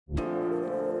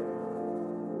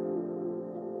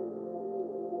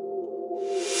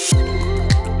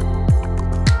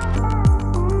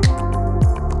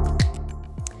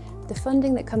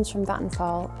funding that comes from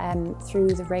Vattenfall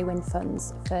through the Ray Wind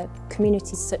funds for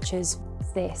communities such as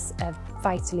this are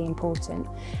vitally important,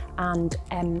 and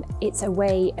it's a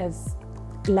way of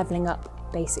levelling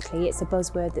up, basically. It's a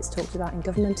buzzword that's talked about in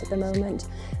government at the moment,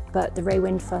 but the Ray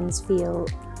Wind funds feel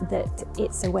that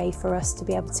it's a way for us to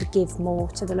be able to give more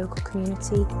to the local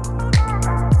community.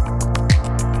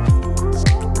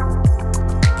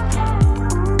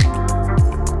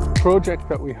 The project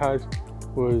that we had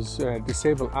was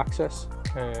disabled access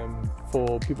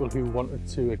for people who wanted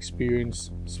to experience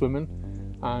swimming,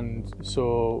 and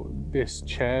so this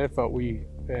chair that we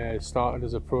started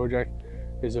as a project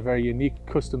is a very unique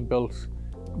custom built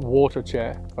water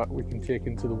chair that we can take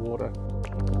into the water.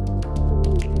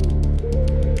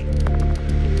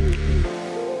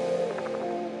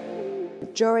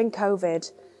 During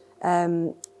COVID,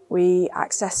 we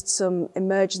accessed some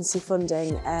emergency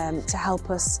funding to help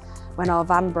us when our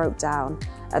van broke down.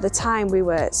 At the time we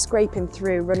were scraping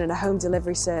through running a home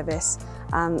delivery service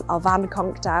and our van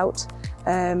conked out.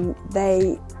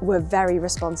 They were very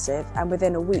responsive and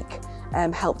within a week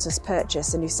helped us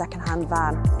purchase a new second-hand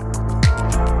van.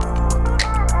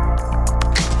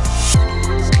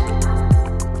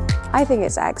 I think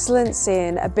it's excellent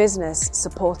seeing a business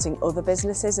supporting other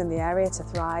businesses in the area to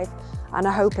thrive, and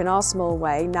I hope in our small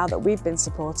way, now that we've been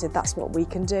supported, that's what we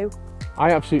can do.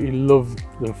 I absolutely love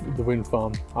the wind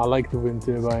farm. I like the wind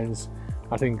turbines.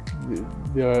 I think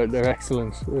they're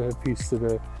excellent piece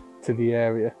to the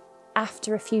area.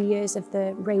 After a few years of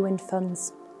the Ray Wind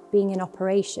funds being in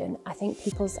operation, I think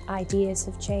people's ideas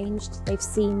have changed. They've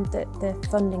seen that the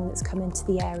funding that's come into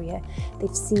the area,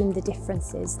 they've seen the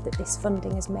differences that this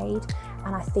funding has made,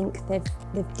 and I think they've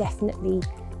definitely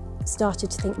started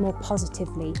to think more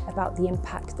positively about the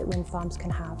impact that wind farms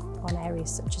can have on areas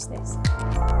such as this.